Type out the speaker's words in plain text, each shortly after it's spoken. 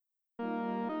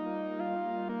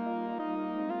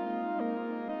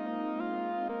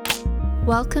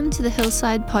Welcome to the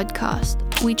Hillside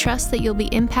Podcast. We trust that you'll be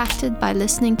impacted by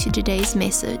listening to today's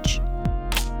message.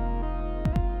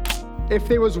 If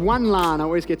there was one line, I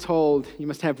always get told, you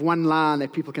must have one line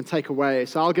that people can take away.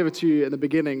 So I'll give it to you in the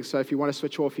beginning, so if you want to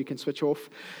switch off, you can switch off.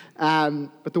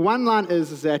 But the one line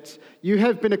is that you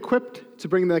have been equipped to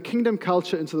bring the kingdom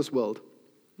culture into this world.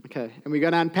 Okay, and we're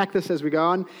going to unpack this as we go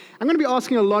on. I'm going to be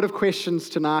asking a lot of questions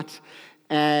tonight,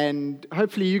 and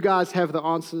hopefully you guys have the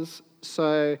answers.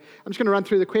 So I'm just going to run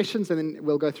through the questions, and then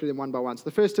we'll go through them one by one. So the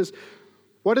first is,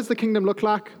 what does the kingdom look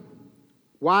like?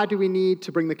 Why do we need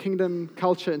to bring the kingdom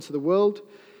culture into the world?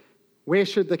 Where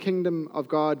should the kingdom of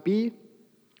God be?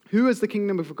 Who is the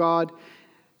kingdom of God?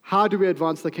 How do we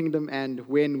advance the kingdom? And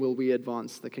when will we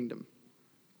advance the kingdom?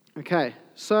 Okay,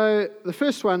 so the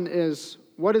first one is,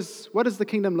 what does the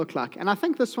kingdom look like? And I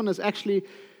think this one is actually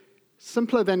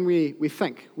simpler than we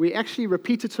think. We actually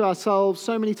repeat it to ourselves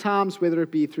so many times, whether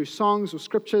it be through songs or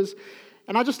scriptures.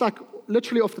 And I just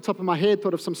literally off the top of my head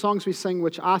thought of some songs we sing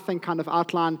which I think kind of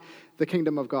outline the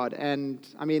kingdom of God. And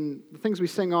I mean, the things we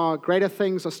sing are greater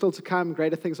things are still to come,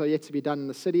 greater things are yet to be done in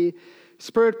the city.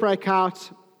 Spirit break out,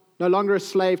 no longer a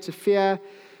slave to fear.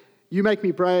 You make me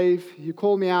brave, you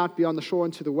call me out beyond the shore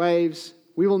into the waves.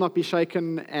 We will not be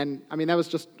shaken. And I mean, that was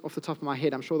just off the top of my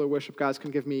head. I'm sure the worship guys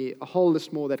can give me a whole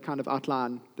list more that kind of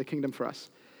outline the kingdom for us.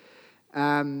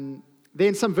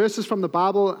 Then some verses from the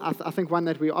Bible. I think one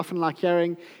that we often like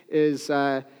hearing is,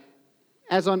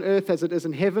 as on earth as it is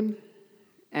in heaven.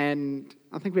 And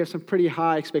I think we have some pretty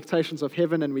high expectations of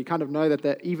heaven, and we kind of know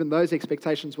that even those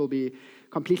expectations will be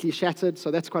completely shattered.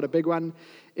 So that's quite a big one.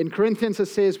 In Corinthians, it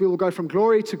says, we will go from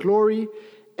glory to glory.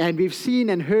 And we've seen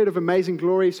and heard of amazing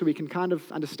glory, so we can kind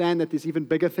of understand that there's even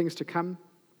bigger things to come.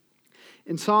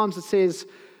 In Psalms, it says,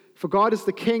 for God is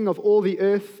the king of all the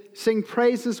earth. Sing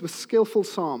praises with skillful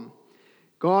psalm.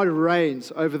 God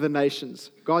reigns over the nations.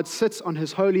 God sits on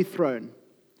his holy throne.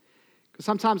 Because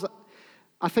sometimes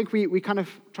I think we kind of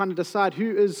trying to decide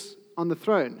who is on the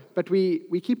throne. But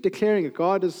we keep declaring that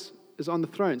God is on the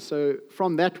throne. So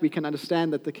from that, we can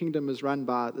understand that the kingdom is run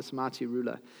by this mighty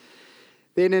ruler.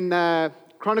 Then in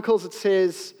Chronicles, it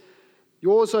says,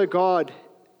 yours, O God,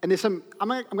 and there's some, I'm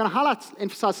going to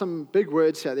emphasize some big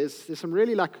words here. There's some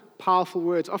really powerful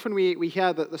words. Often we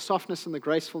hear the softness and the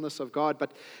gracefulness of God,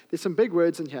 but there's some big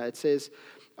words in here. It says,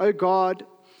 O God,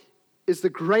 is the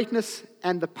greatness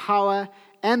and the power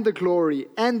and the glory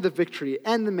and the victory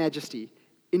and the majesty.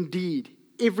 Indeed,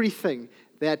 everything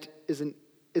that is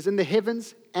in the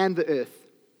heavens and the earth.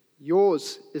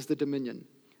 Yours is the dominion.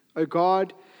 O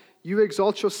God, you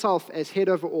exalt yourself as head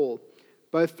over all.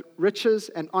 Both riches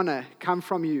and honor come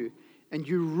from you, and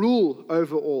you rule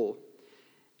over all.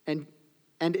 And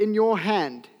in your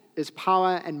hand is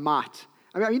power and might.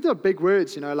 I mean, these are big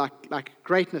words, like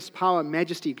greatness, power,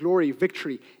 majesty, glory,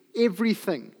 victory,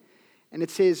 everything. And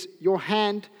it says, your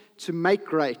hand to make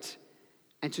great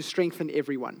and to strengthen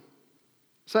everyone.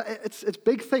 So it's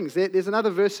big things. There's another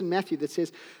verse in Matthew that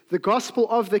says, the gospel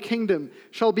of the kingdom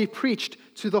shall be preached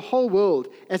to the whole world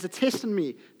as a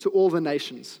testimony to all the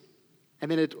nations. And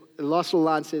then the last little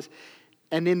line says,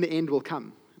 and then the end will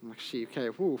come. I'm like, okay,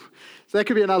 whew. So that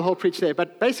could be another whole preach there.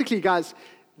 But basically, guys,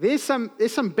 there's some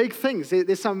big things.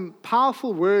 There's some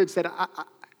powerful words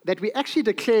that we actually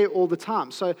declare all the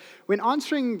time. So when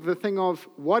answering the thing of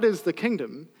what is the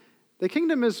kingdom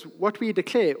is what we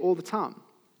declare all the time.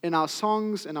 In our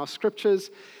songs, in our scriptures,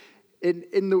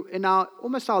 in our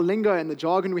almost our lingo and the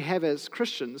jargon we have as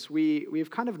Christians,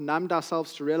 we've kind of numbed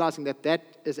ourselves to realizing that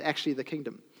is actually the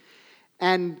kingdom.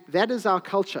 And that is our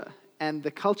culture, and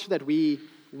the culture that we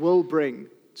will bring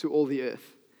to all the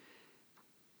earth.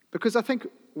 Because I think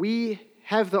we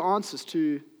have the answers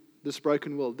to this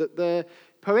broken world. The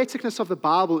poeticness of the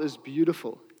Bible is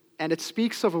beautiful, and it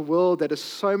speaks of a world that is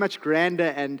so much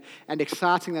grander and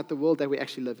exciting than the world that we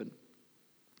actually live in.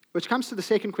 Which comes to the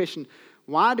second question,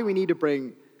 why do we need to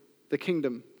bring the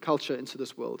kingdom culture into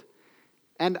this world?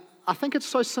 And I think it's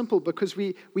so simple because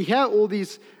we hear all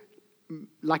these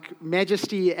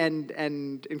majesty and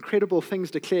incredible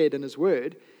things declared in his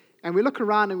word, and we look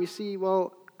around and we see,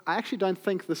 well, I actually don't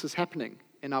think this is happening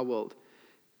in our world.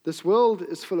 This world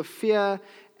is full of fear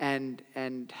and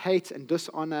hate and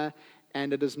dishonor,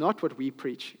 and it is not what we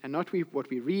preach and not what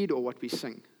we read or what we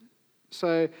sing.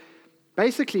 So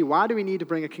basically, why do we need to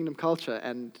bring a kingdom culture?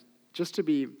 And just to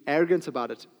be arrogant about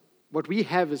it, what we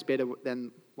have is better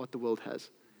than what the world has.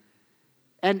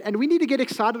 And we need to get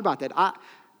excited about that.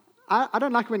 I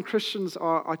don't like when Christians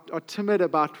are timid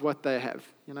about what they have.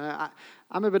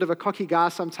 I'm a bit of a cocky guy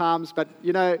sometimes, but,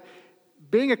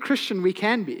 being a Christian, we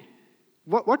can be.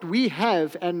 What we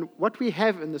have and what we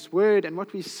have in this word and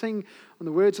what we sing on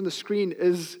the words on the screen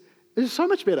is is so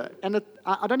much better. And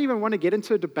I don't even want to get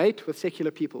into a debate with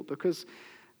secular people, because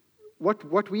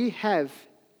what we have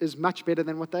is much better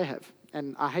than what they have.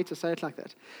 And I hate to say it like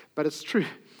that, but it's true.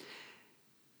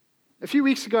 A few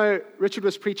weeks ago, Richard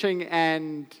was preaching,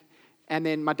 and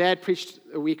then my dad preached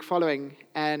a week following.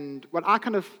 And what I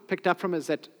kind of picked up from is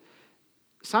that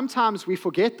sometimes we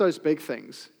forget those big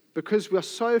things because we are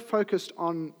so focused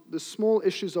on the small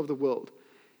issues of the world.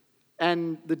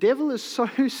 And the devil is so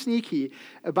sneaky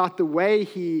about the way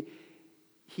he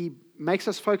makes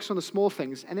us focus on the small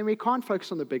things, and then we can't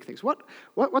focus on the big things. What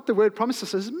the word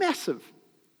promises is massive.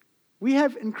 We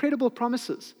have incredible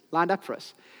promises lined up for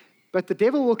us. But the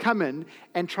devil will come in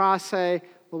and try to say,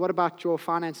 well, what about your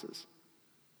finances?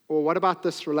 Or what about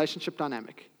this relationship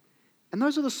dynamic? And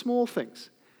those are the small things.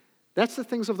 That's the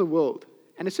things of the world.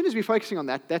 And as soon as we're focusing on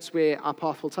that, that's where our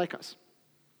path will take us.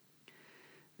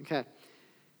 Okay.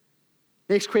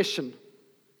 Next question.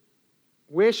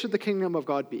 Where should the kingdom of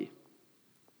God be?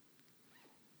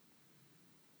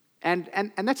 And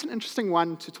that's an interesting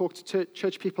one to talk to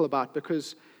church people about,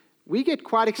 because we get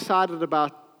quite excited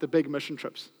about the big mission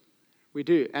trips. We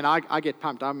do, and I get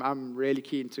pumped. I'm really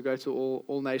keen to go to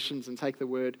all nations and take the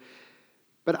word.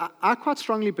 But I quite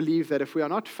strongly believe that if we are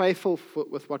not faithful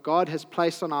with what God has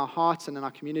placed on our hearts and in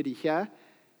our community here,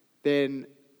 then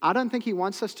I don't think He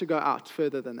wants us to go out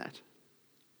further than that.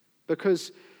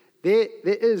 Because there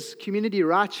is community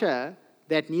right here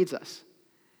that needs us.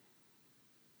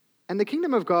 And the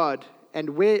kingdom of God, and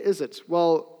where is it?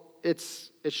 Well, it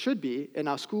should be in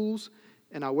our schools,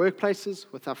 in our workplaces,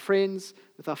 with our friends,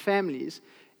 with our families.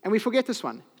 And we forget this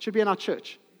one. It should be in our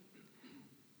church.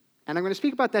 And I'm going to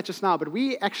speak about that just now, but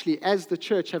we actually, as the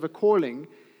church, have a calling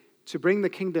to bring the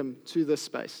kingdom to this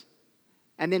space.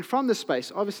 And then from this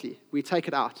space, obviously, we take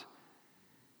it out.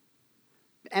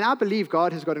 And I believe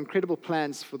God has got incredible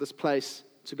plans for this place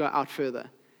to go out further.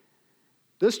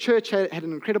 This church had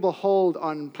an incredible hold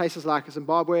on places like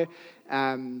Zimbabwe,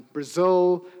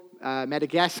 Brazil,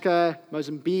 Madagascar,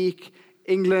 Mozambique,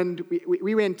 England.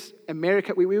 We went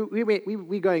America.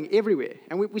 We're going everywhere,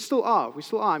 and we still are. We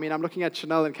still are. I mean, I'm looking at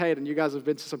Chanel and Kate, and you guys have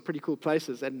been to some pretty cool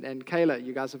places. And Kayla,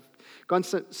 you guys have gone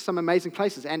to some amazing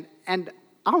places. And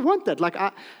I want that. Like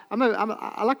I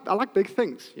like big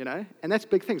things, you know, and that's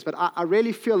big things. But I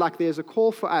really feel like there's a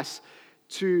call for us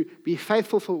to be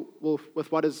faithful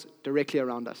with what is directly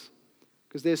around us,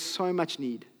 because there's so much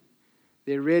need.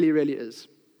 There really, really is.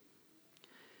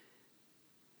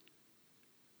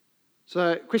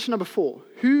 So, question number 4: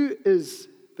 who is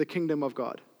the kingdom of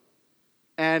God?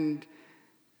 And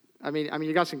I mean,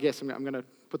 you guys can guess. I'm going to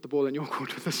put the ball in your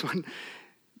court with this one.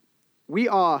 We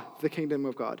are the kingdom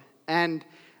of God. And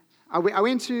I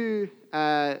went to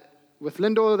with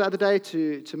Lindor the other day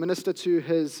to minister to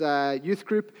his youth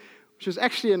group, which was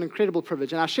actually an incredible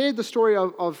privilege. And I shared the story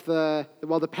of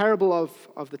the parable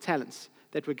of the talents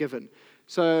that were given.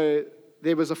 So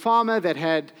there was a farmer that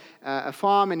had a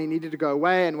farm, and he needed to go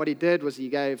away, and what he did was he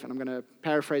gave, and I'm going to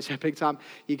paraphrase here big time,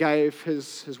 he gave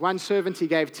his one servant, he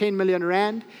gave 10 million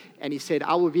rand, and he said,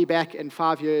 I will be back in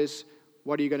 5 years,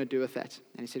 what are you going to do with that?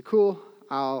 And he said, cool,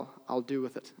 I'll do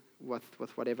with it, with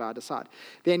whatever I decide.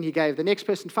 Then he gave the next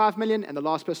person 5 million, and the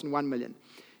last person 1 million.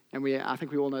 And I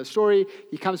think we all know the story.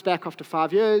 He comes back after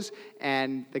 5 years,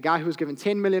 and the guy who was given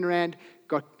 10 million rand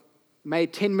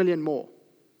made 10 million more.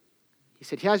 He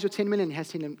said, here's your 10 million, he has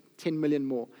 10 million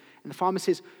more. And the farmer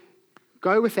says,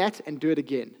 go with that and do it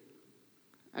again.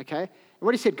 Okay? And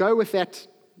what he said, go with that,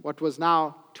 what was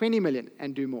now 20 million,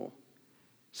 and do more.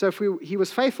 So he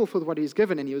was faithful for what he was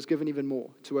given, and he was given even more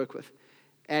to work with.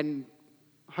 And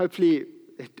hopefully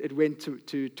it went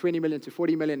to 20 million, to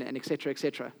 40 million, and et cetera, et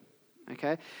cetera.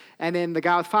 Okay? And then the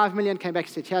guy with 5 million came back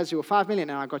and said, here's your 5 million,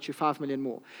 and I got you 5 million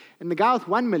more. And the guy with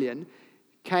 1 million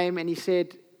came and he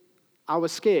said, I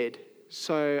was scared,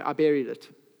 so I buried it.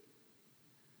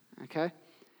 Okay?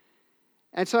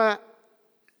 And so I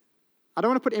don't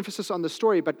want to put emphasis on the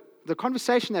story, but the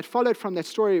conversation that followed from that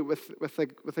story with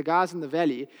the guys in the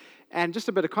valley, and just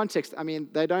a bit of context, I mean,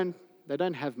 they don't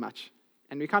have much.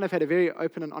 And we kind of had a very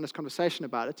open and honest conversation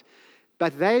about it.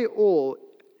 But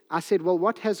I said, well,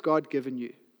 what has God given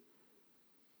you?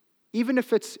 Even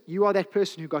if it's you are that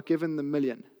person who got given the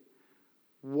million,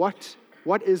 what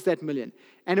is that million?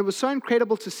 And it was so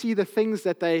incredible to see the things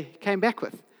that they came back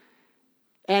with.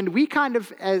 And we kind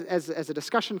of, as a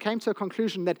discussion, came to a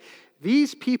conclusion that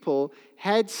these people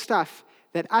had stuff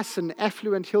that us in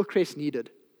affluent Hillcrest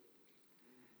needed.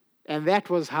 And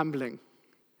that was humbling.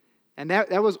 And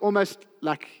that was almost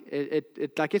like,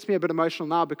 it like gets me a bit emotional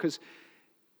now, because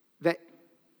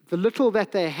the little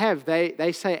that they have,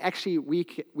 they say, actually,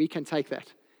 we can take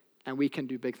that, and we can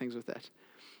do big things with that.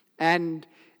 And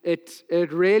it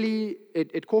really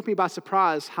caught me by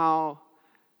surprise how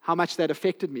much that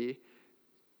affected me,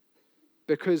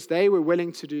 because they were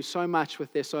willing to do so much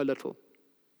with their so little.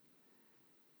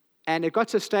 And it got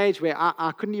to a stage where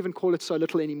I couldn't even call it so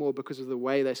little anymore because of the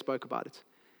way they spoke about it.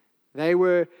 They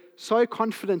were so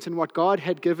confident in what God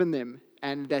had given them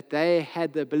and that they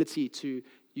had the ability to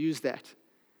use that.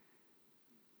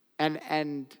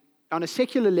 And on a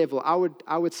secular level,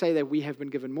 I would say that we have been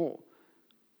given more.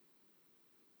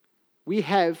 We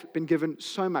have been given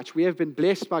so much. We have been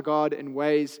blessed by God in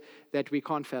ways that we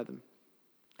can't fathom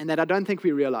and that I don't think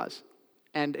we realize.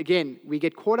 And again, we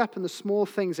get caught up in the small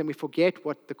things and we forget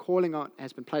what the calling on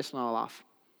has been placed on our life.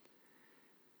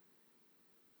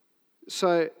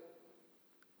 So,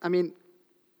 I mean,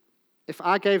 if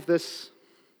I gave this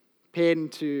pen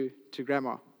to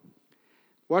Grandma,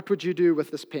 what would you do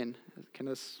with this pen? Can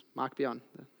this mic be on?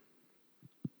 I'd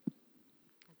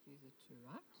use it to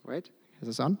write. Wait, is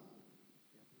this on?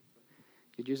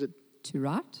 You'd use it? To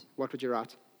write? What would you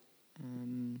write?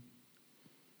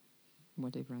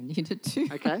 Whatever I needed to.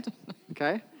 Okay,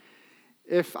 okay.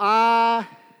 If I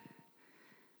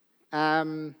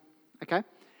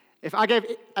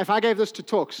gave this to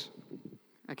Talks,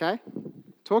 okay?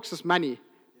 Talks is money.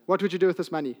 What would you do with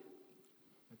this money?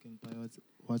 I can buy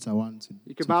what I want.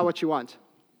 You can buy what you want,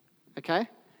 okay?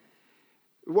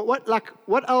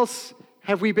 What else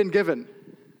have we been given,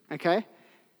 okay?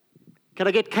 Can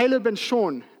I get Caleb and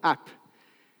Sean up?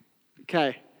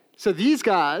 Okay, so these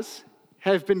guys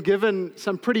have been given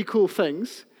some pretty cool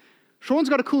things. Sean's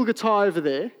got a cool guitar over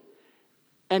there,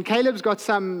 and Caleb's got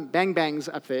some bang-bangs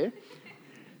up there.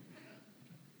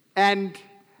 And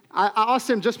I asked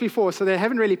them just before, so they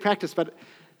haven't really practiced, but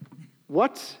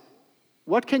what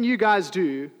can you guys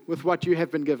do with what you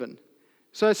have been given?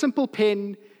 So a simple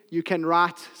pen you can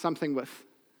write something with,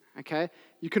 okay?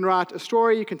 You can write a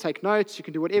story, you can take notes, you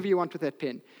can do whatever you want with that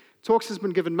pen. Talks has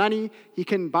been given money, he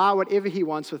can buy whatever he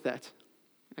wants with that,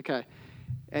 okay?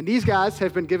 And these guys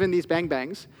have been given these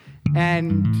bang-bangs,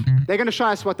 and they're going to show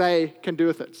us what they can do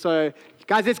with it. So,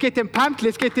 guys, let's get them pumped.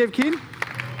 Let's get them keen.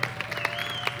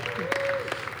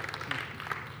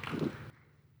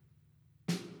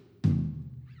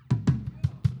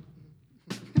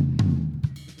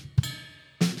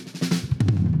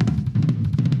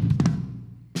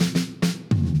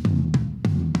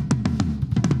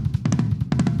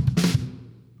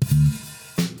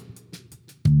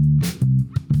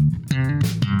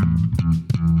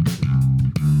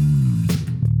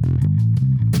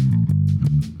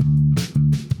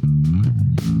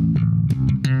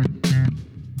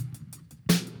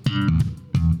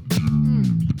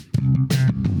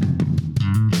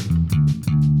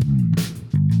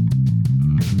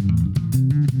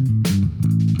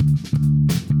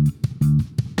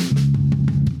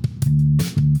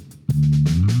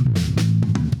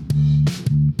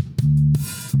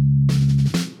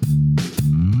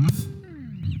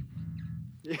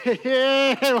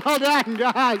 Yeah, well done,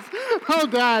 guys. Well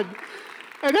done.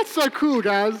 Hey, that's so cool,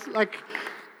 guys. Like,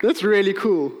 that's really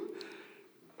cool.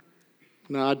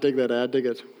 No, I dig that. I dig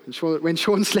it. When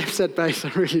Sean slaps that bass, I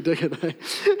really dig it.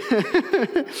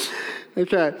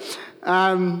 Okay.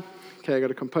 Okay, I got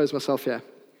to compose myself here.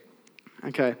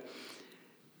 Okay.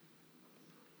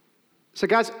 So,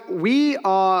 guys, we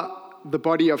are the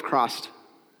body of Christ.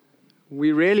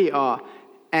 We really are.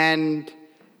 And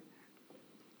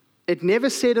it never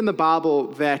said in the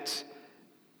Bible that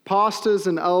pastors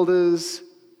and elders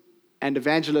and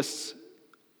evangelists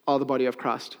are the body of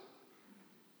Christ.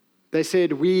 They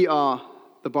said we are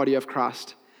the body of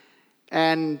Christ.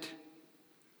 And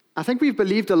I think we've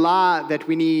believed a lie that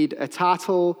we need a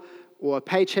title or a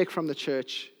paycheck from the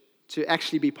church to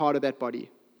actually be part of that body.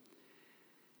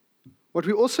 What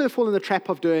we also fall in the trap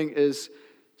of doing is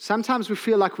sometimes we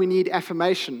feel like we need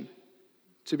affirmation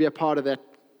to be a part of that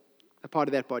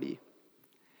body.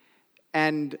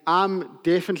 And I'm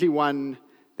definitely one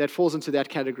that falls into that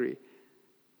category.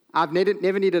 I've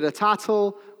never needed a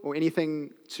title or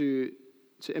anything to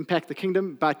impact the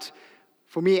kingdom, but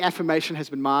for me, affirmation has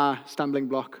been my stumbling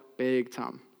block big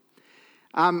time.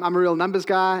 I'm a real numbers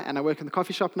guy, and I work in the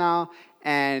coffee shop now,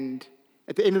 and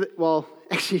at the end of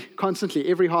actually constantly,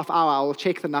 every half hour, I will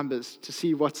check the numbers to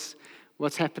see what's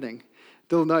happening.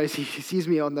 Dill knows, he sees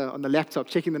me on the laptop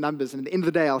checking the numbers, and at the end of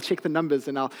the day, I'll check the numbers,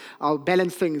 and I'll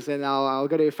balance things, and I'll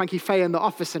go to Funky Faye in the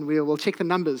office, and we'll check the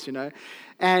numbers, you know.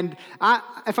 And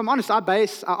if I'm honest, I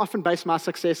often base my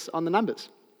success on the numbers.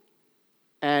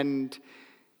 And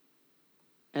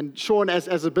Sean,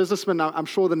 as a businessman, I'm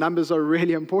sure the numbers are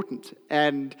really important.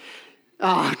 And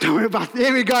don't worry about.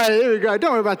 Here we go.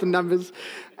 Don't worry about the numbers.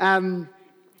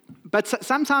 But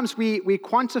sometimes we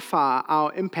quantify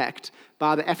our impact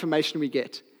by the affirmation we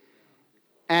get.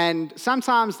 And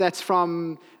sometimes that's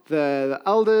from the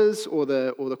elders or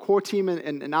the core team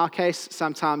in our case.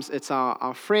 Sometimes it's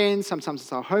our friends. Sometimes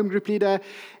it's our home group leader.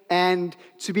 And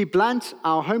to be blunt,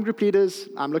 our home group leaders,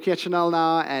 I'm looking at Chanel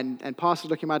now, and Pastor's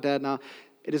looking at my dad now,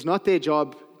 it is not their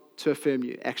job to affirm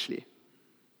you, actually.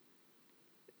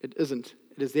 It isn't.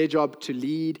 It is their job to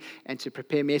lead and to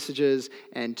prepare messages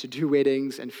and to do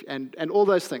weddings and all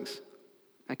those things,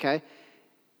 okay?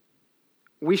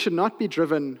 We should not be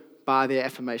driven by their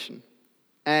affirmation.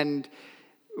 And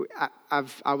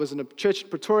I was in a church in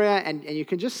Pretoria, and you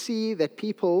can just see that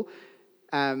people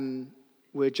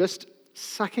were just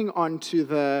sucking onto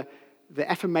the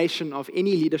affirmation of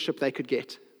any leadership they could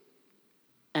get.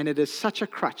 And it is such a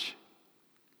crutch.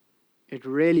 It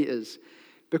really is.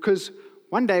 Because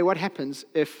one day, what happens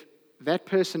if that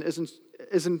person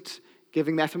isn't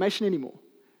giving the affirmation anymore?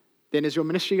 Then is your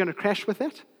ministry going to crash with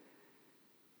that?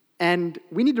 And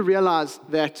we need to realize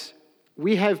that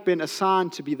we have been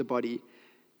assigned to be the body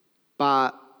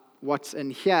by what's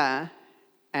in here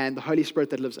and the Holy Spirit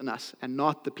that lives in us, and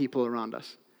not the people around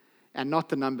us, and not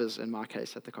the numbers, in my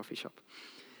case, at the coffee shop.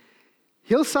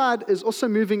 Hillside is also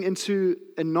moving into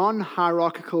a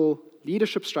non-hierarchical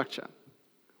leadership structure,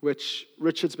 which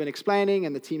Richard's been explaining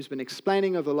and the team's been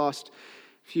explaining over the last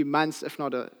few months, if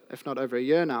not over a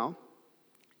year now,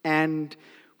 and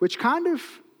which kind of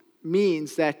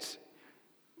means that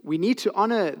we need to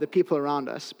honor the people around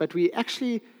us, but we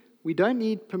don't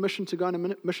need permission to go on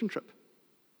a mission trip.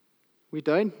 We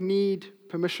don't need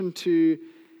permission to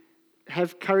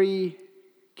have curry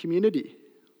community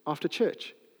after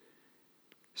church.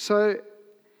 So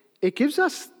it gives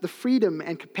us the freedom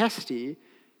and capacity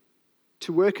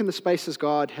to work in the spaces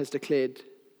God has declared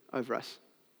over us.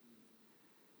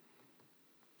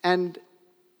 And,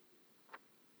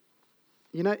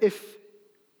 you know,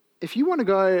 if you want to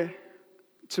go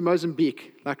to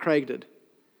Mozambique, like Craig did,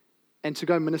 and to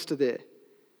go minister there,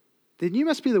 then you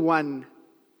must be the one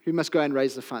who must go and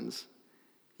raise the funds.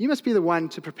 You must be the one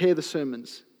to prepare the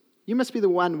sermons. You must be the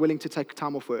one willing to take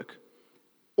time off work.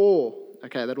 Or,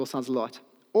 okay, that all sounds a lot.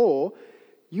 Or,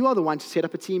 you are the one to set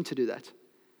up a team to do that.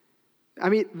 I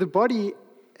mean, the body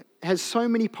has so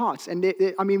many parts, and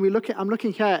I'm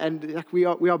looking here, and like we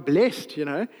are blessed, you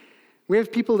know. We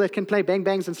have people that can play bang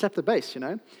bangs and slap the bass, you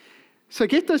know. So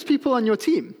get those people on your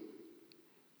team,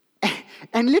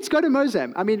 and let's go to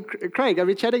Mozambique. I mean, Craig, I've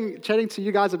been chatting to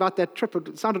you guys about that trip.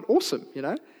 It sounded awesome, you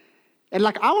know, and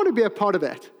like I want to be a part of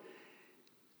that.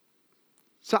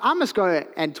 So I must go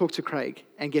and talk to Craig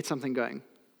and get something going.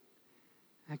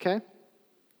 Okay.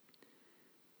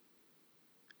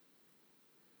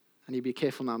 I need to be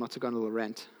careful now not to go on a little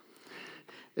rant.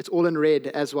 It's all in red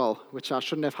as well, which I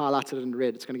shouldn't have highlighted in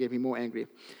red. It's going to get me more angry.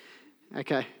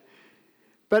 Okay.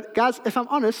 But guys, if I'm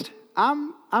honest,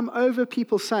 I'm over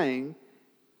people saying,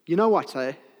 you know what,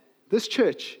 this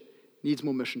church needs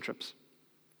more mission trips.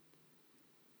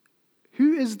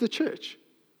 Who is the church?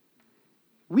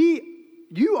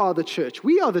 You are the church.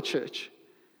 We are the church.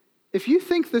 If you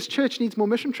think this church needs more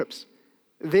mission trips,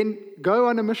 then go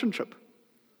on a mission trip.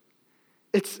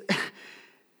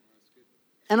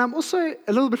 And I'm also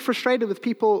a little bit frustrated with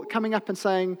people coming up and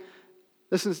saying,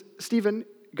 listen, Stephen,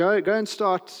 go and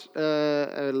start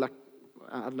a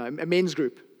men's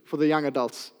group for the young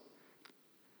adults.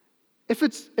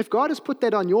 If God has put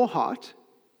that on your heart,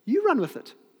 you run with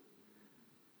it.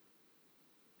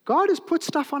 God has put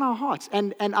stuff on our hearts,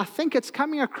 and I think it's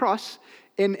coming across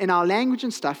in our language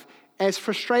and stuff as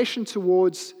frustration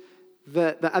towards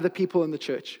the other people in the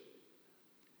church.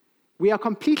 We are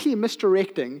completely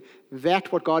misdirecting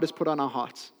what God has put on our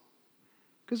hearts.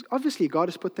 Because obviously God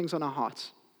has put things on our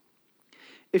hearts.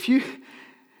 If you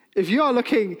are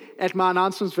looking at my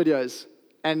announcements videos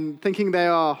and thinking they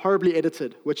are horribly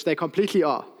edited, which they completely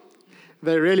are,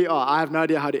 they really are. I have no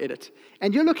idea how to edit.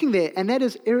 And you're looking there and that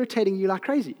is irritating you like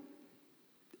crazy.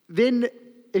 Then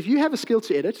if you have a skill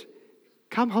to edit,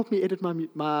 come help me edit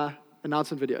my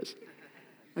announcement videos.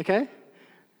 Okay?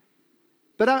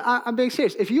 But I'm being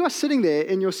serious. If you are sitting there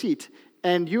in your seat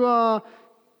and you are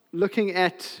looking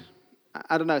at,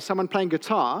 I don't know, someone playing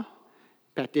guitar,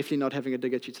 Pat, definitely not having a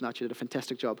dig at you tonight. You did a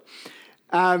fantastic job.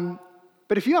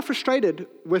 But if you are frustrated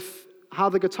with how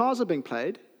the guitars are being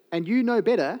played and you know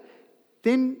better,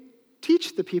 then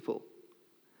teach the people.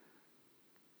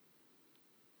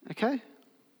 Okay?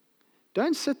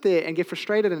 Don't sit there and get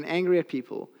frustrated and angry at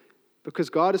people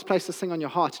because God has placed this thing on your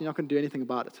heart and you're not going to do anything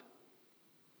about it.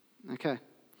 Okay.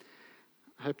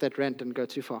 I hope that rant didn't go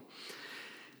too far.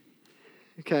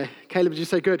 Okay. Caleb, did you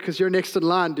say good? Because you're next in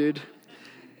line, dude.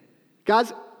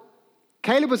 Guys,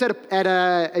 Caleb was at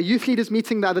a youth leaders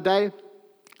meeting the other day,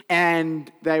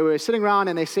 and they were sitting around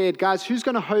and they said, guys, who's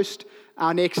going to host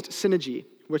our next synergy,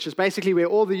 which is basically where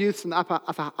all the youths in the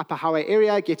upper highway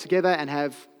area get together and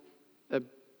have a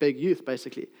big youth,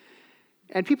 basically.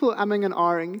 And people umming and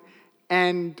ahhing,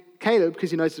 and Caleb,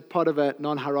 because he knows it's part of a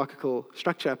non-hierarchical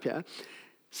structure up here,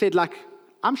 said, like,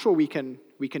 I'm sure we can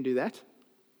do that.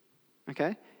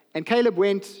 Okay? And Caleb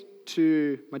went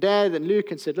to my dad and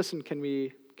Luke and said, listen, can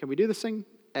we do this thing?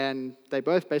 And they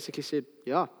both basically said,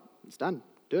 yeah, it's done.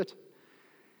 Do it.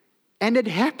 And it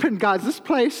happened, guys. This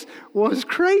place was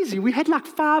crazy. We had like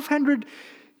 500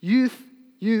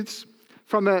 youths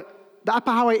from the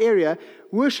upper highway area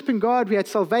worshiping God. We had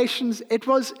salvations. It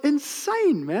was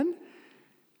insane, man.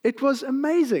 It was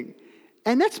amazing.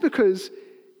 And that's because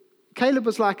Caleb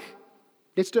was like,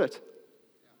 let's do it.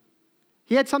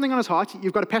 He had something on his heart.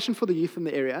 You've got a passion for the youth in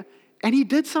the area. And he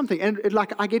did something. And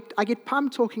I get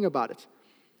pumped talking about it.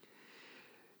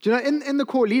 Do you know, in the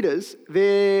core leaders,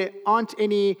 there aren't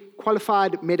any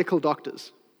qualified medical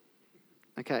doctors.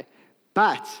 Okay.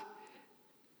 But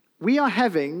we are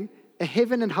having a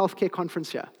heaven and healthcare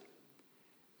conference here.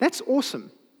 That's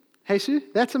awesome. Hey, Sue,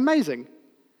 that's amazing.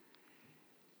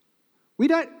 We've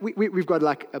got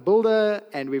like a builder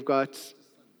and we've got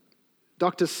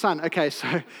Doctor's son. Okay,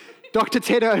 so Dr.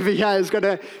 Ted over here is going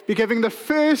to be giving the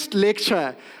first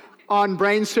lecture on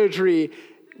brain surgery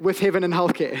with heaven and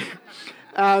healthcare.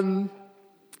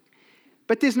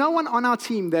 But there's no one on our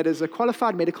team that is a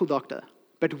qualified medical doctor.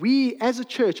 But we, as a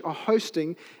church, are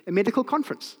hosting a medical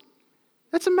conference.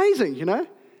 That's amazing, you know?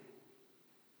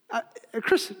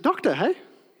 Chris, doctor, hey?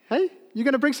 Hey, you're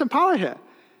going to bring some power here.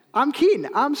 I'm keen.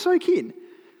 I'm so keen.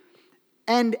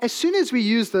 And as soon as we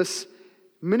use this,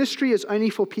 ministry is only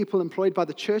for people employed by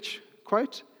the church,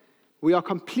 quote, we are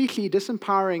completely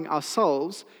disempowering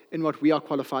ourselves in what we are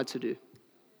qualified to do.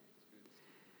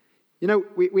 You know,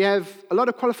 we have a lot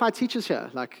of qualified teachers here.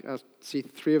 Like, I see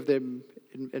 3 of them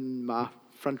in my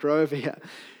front row over here.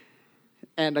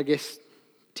 And I guess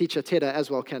teacher Tedder as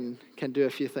well can do a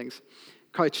few things.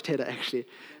 Coach Tedder, actually.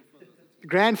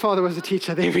 Grandfather was a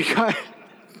teacher. There we go.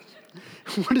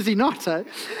 What is he not, eh?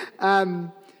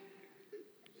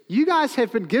 You guys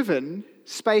have been given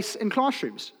space in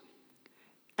classrooms.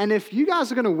 And if you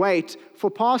guys are going to wait for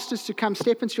pastors to come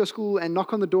step into your school and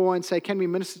knock on the door and say, can we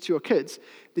minister to your kids,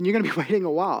 then you're going to be waiting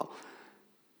a while.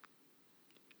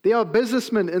 There are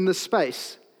businessmen in this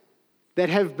space that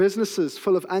have businesses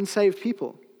full of unsaved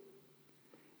people.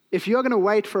 If you're going to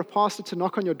wait for a pastor to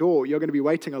knock on your door, you're going to be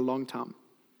waiting a long time.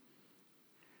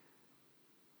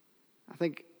 I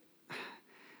think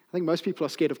most people are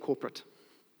scared of corporate.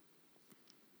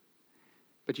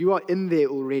 But you are in there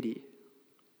already.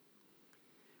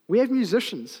 We have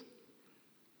musicians.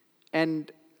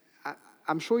 And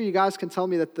I'm sure you guys can tell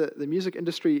me that the music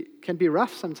industry can be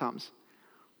rough sometimes.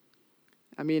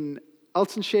 I mean,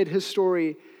 Elton shared his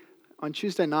story on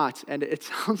Tuesday night, and it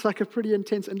sounds like a pretty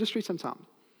intense industry sometimes.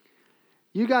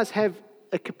 You guys have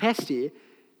a capacity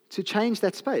to change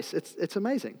that space. It's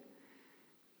amazing.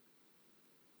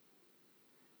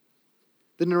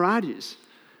 The Naradus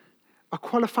are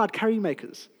qualified curry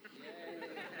makers.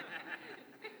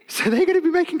 So they're going to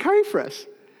be making curry for us.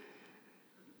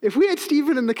 If we had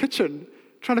Stephen in the kitchen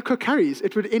trying to cook curries,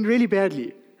 it would end really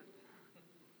badly.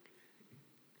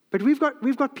 But we've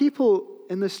got people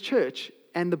in this church,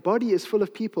 and the body is full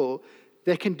of people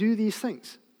that can do these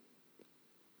things.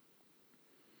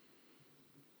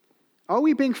 Are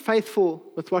we being faithful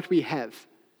with what we have?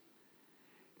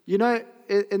 You know,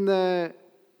 in the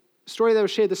story that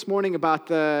was shared this morning about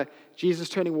Jesus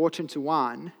turning water into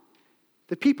wine,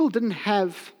 the people didn't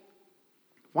have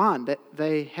wine.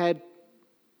 They had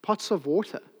pots of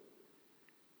water.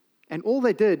 And all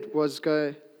they did was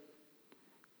go,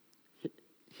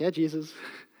 here, Jesus,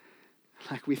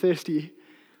 like, we're thirsty.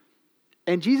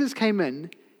 And Jesus came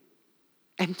in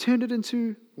and turned it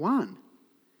into wine.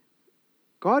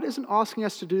 God isn't asking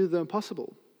us to do the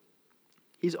impossible.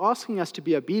 He's asking us to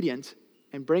be obedient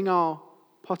and bring our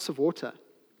pots of water.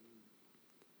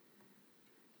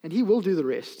 And He will do the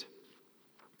rest.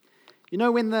 You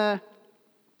know, when the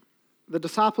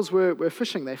disciples were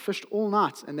fishing, they fished all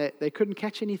night and they couldn't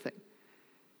catch anything.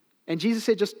 And Jesus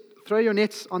said, just throw your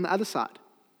nets on the other side.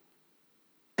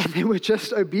 And they were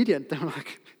just obedient. They were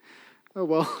like, oh,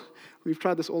 well, we've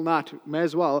tried this all night, may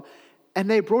as well. And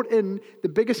they brought in the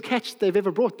biggest catch they've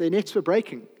ever brought. Their nets were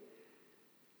breaking.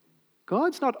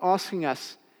 God's not asking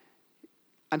us,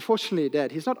 unfortunately,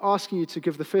 Dad, He's not asking you to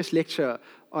give the first lecture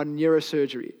on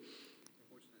neurosurgery.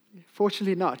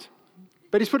 Fortunately not.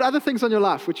 But He's put other things on your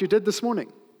life, which you did this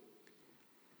morning.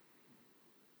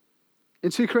 In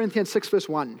 2 Corinthians 6 verse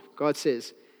 1, God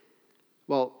says,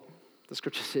 well, the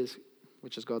scripture says,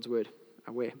 which is God's word,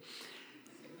 aware.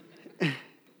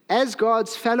 As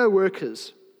God's fellow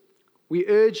workers, we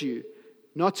urge you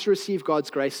not to receive God's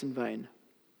grace in vain.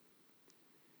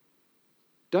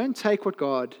 Don't take what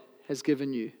God has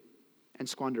given you and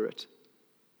squander it.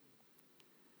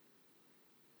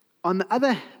 On the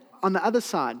other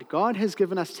side, God has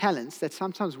given us talents that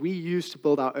sometimes we use to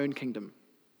build our own kingdom.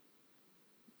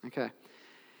 Okay.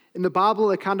 In the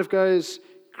Bible, it kind of goes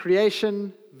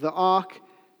creation, the ark,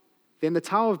 then the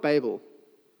Tower of Babel,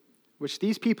 which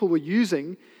these people were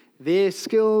using their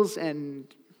skills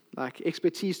and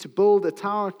expertise to build a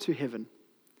tower to heaven.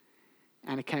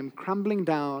 And it came crumbling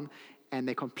down, and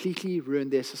they completely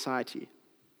ruined their society.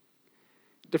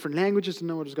 Different languages didn't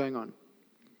know what was going on.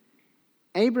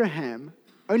 Abraham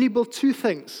only built 2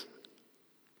 things.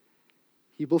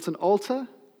 He built an altar,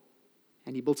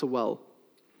 and he built a well.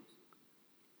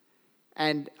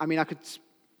 And, I could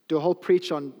do a whole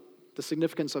preach on the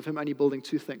significance of him only building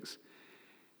 2 things.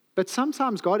 But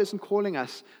sometimes God isn't calling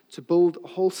us to build a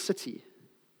whole city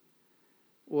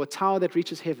or a tower that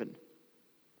reaches heaven.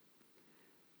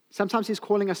 Sometimes He's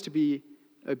calling us to be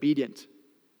obedient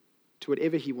to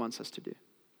whatever He wants us to do.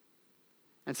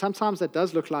 And sometimes that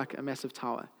does look like a massive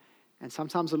tower. And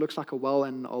sometimes it looks like a well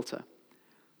and an altar.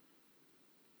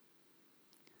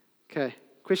 Okay,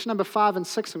 question number 5 and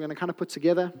 6 I'm going to kind of put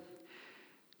together.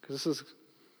 Because this is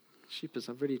sheepers.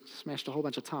 I've already smashed a whole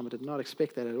bunch of time. I did not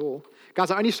expect that at all.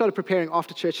 Guys, I only started preparing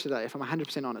after church today, if I'm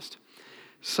 100% honest.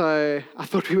 So I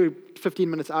thought we were 15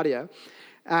 minutes out here.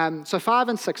 So 5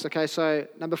 and 6, okay? So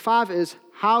number 5 is,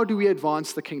 how do we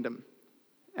advance the kingdom?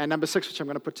 And number 6, which I'm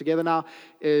going to put together now,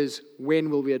 is, when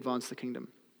will we advance the kingdom?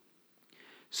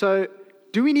 So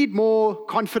do we need more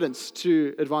confidence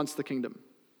to advance the kingdom?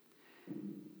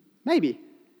 Maybe.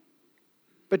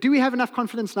 But do we have enough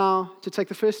confidence now to take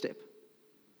the first step?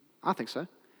 I think so.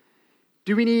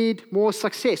 Do we need more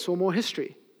success or more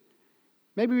history?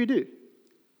 Maybe we do.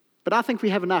 But I think we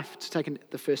have enough to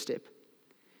take the first step.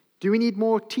 Do we need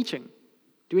more teaching?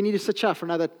 Do we need to sit here for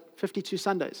another 52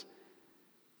 Sundays?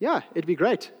 Yeah, it'd be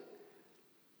great.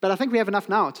 But I think we have enough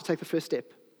now to take the first step.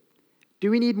 Do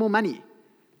we need more money?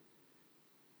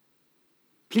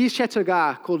 Please chat to a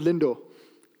guy called Lindor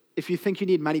if you think you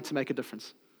need money to make a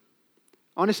difference.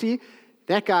 Honestly,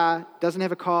 that guy doesn't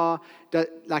have a car,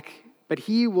 but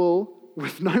he will,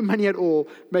 with no money at all,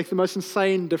 make the most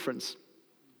insane difference.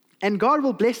 And God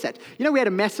will bless that. You know, we had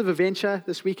a massive adventure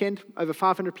this weekend, over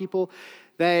 500 people.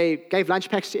 They gave lunch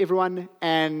packs to everyone,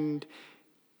 and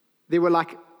there were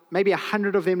maybe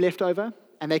 100 of them left over.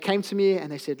 And they came to me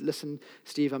and they said, listen,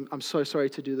 Steve, I'm so sorry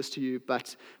to do this to you,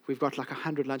 but we've got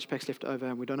 100 lunch packs left over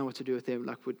and we don't know what to do with them.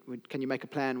 Can you make a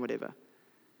plan, whatever?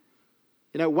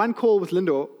 You know, one call with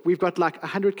Lindor, we've got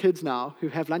 100 kids now who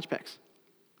have lunch packs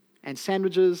and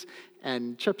sandwiches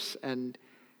and chips, and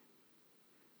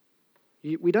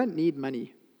we don't need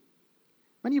money.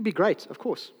 Money would be great, of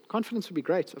course. Confidence would be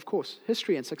great, of course.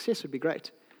 History and success would be great.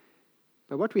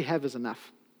 But what we have is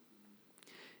enough.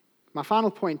 My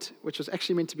final point, which was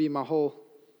actually meant to be my whole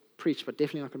preach, but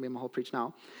definitely not going to be my whole preach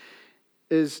now,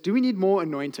 is, do we need more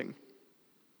anointing?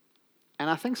 And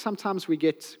I think sometimes we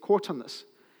get caught on this.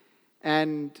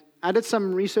 And I did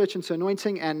some research into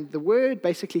anointing, and the word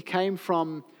basically came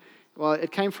from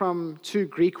 2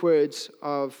 Greek words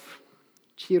of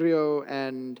chirio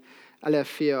and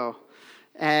alepheo.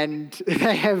 And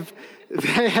they have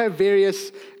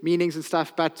various meanings and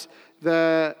stuff, but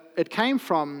it came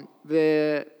from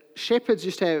the shepherds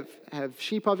used to have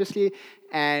sheep, obviously,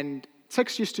 and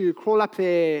ticks used to crawl up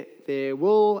their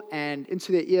wool and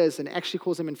into their ears and actually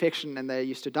cause them infection, and they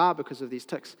used to die because of these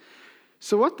ticks.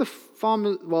 So what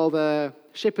the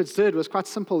shepherds did was quite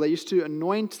simple. They used to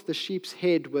anoint the sheep's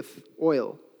head with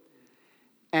oil.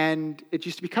 And it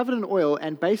used to be covered in oil,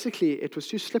 and basically it was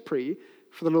too slippery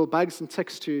for the little bugs and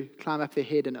ticks to climb up their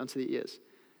head and onto their ears.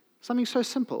 Something so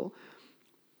simple,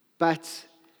 but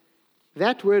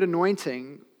that word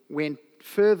anointing went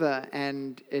further,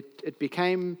 and it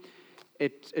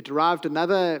derived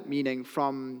another meaning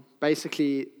from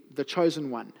basically the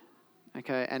chosen one.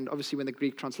 Okay, and obviously when the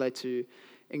Greek translates to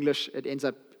English, it ends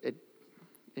up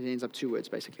 2 words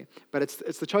basically. But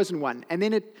it's the chosen one, and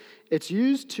then it's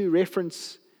used to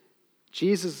reference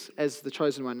Jesus as the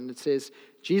chosen one, and it says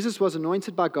Jesus was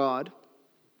anointed by God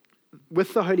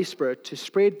with the Holy Spirit to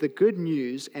spread the good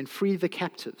news and free the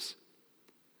captives.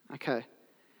 Okay,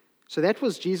 so that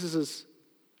was Jesus'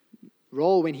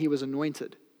 role when he was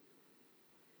anointed.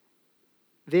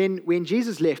 Then when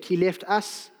Jesus left, he left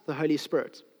us the Holy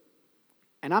Spirit.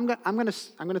 And I'm going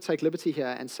to take liberty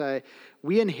here and say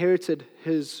we inherited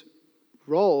his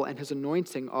role and his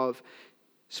anointing of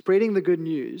spreading the good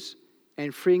news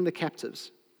and freeing the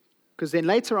captives. Because then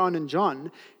later on in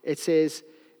John, it says,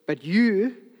 but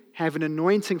you have an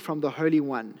anointing from the Holy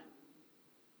One.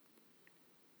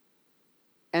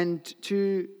 And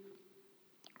to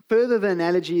further the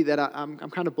analogy that I'm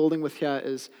kind of building with here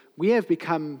is we have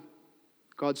become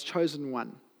God's chosen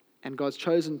one and God's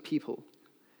chosen people.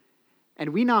 And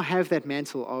we now have that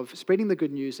mantle of spreading the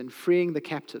good news and freeing the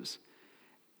captives.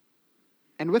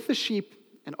 And with the sheep,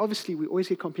 and obviously we always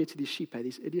get compared to these sheep,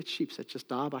 these idiot sheep that just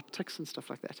die by ticks and stuff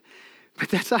like that. But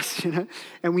that's us,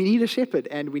 And we need a shepherd,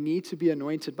 and we need to be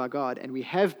anointed by God. And we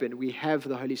have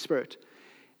the Holy Spirit.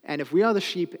 And if we are the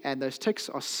sheep and those ticks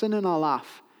are sin in our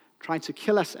life, trying to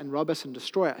kill us and rob us and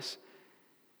destroy us,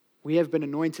 we have been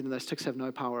anointed and those ticks have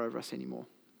no power over us anymore.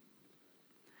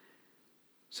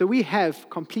 So we have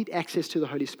complete access to the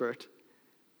Holy Spirit.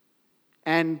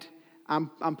 And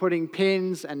I'm putting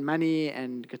pens and money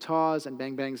and guitars and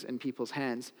bang-bangs in people's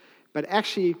hands. But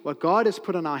actually, what God has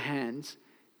put in our hands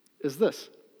is this.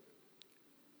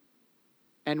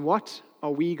 And what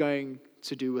are we going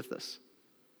to do with this?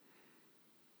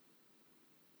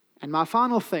 And my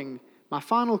final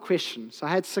question, so I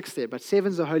had 6 there, but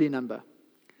 7's a holy number.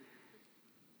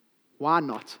 Why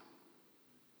not?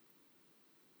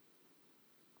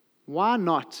 Why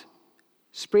not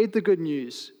spread the good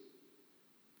news?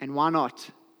 And why not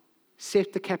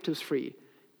set the captives free?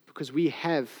 Because we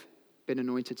have been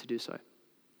anointed to do so.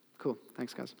 Cool.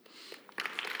 Thanks, guys.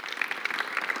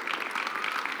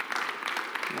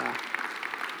 Yeah.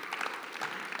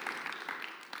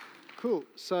 Cool.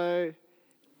 So,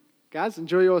 guys,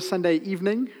 enjoy your Sunday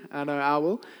evening. I know I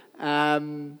will.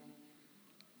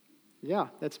 Yeah,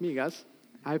 that's me, guys.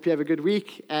 I hope you have a good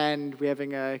week, and we're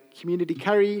having a community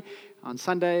curry on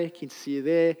Sunday. Keen to see you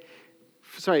there.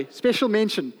 Sorry, special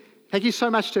mention. Thank you so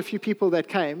much to a few people that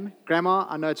came. Grandma,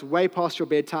 I know it's way past your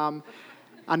bedtime.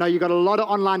 I know you got a lot of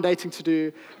online dating to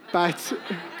do, but...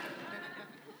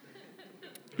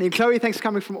 And Chloe, thanks for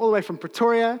coming from all the way from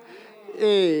Pretoria.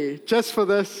 Hey, just for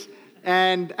this.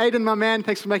 And Aiden, my man,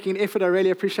 thanks for making an effort. I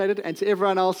really appreciate it. And to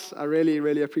everyone else, I really,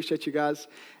 really appreciate you guys.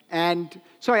 And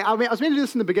sorry, I was meant to do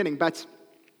this in the beginning, but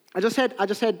I just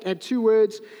had 2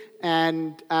 words.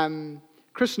 And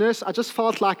Chris Nurse, I just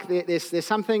felt like there's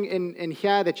something in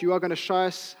here that you are going to show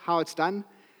us how it's done.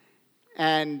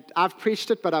 And I've preached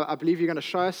it, but I believe you're going to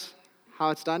show us how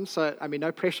it's done. So,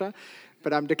 no pressure,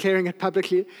 but I'm declaring it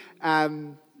publicly.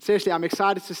 Seriously, I'm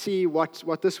excited to see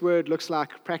what this word looks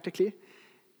like practically.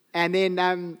 And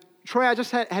then, Troy, I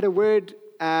just had a word.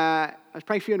 I was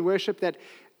praying for you in worship that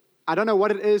I don't know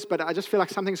what it is, but I just feel like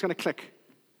something's going to click.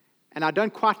 And I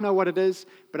don't quite know what it is,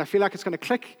 but I feel like it's going to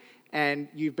click. And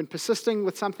you've been persisting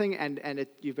with something, and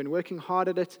you've been working hard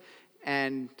at it.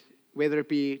 And whether it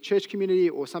be church community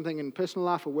or something in personal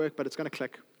life or work, but it's going to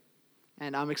click.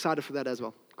 And I'm excited for that as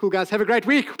well. Cool, guys. Have a great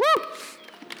week. Woo!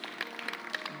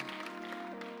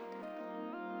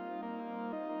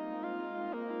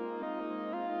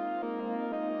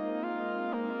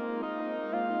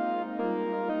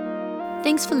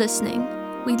 Thanks for listening.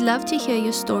 We'd love to hear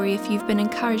your story if you've been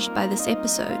encouraged by this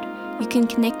episode. You can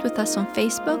connect with us on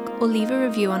Facebook or leave a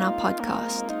review on our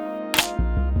podcast.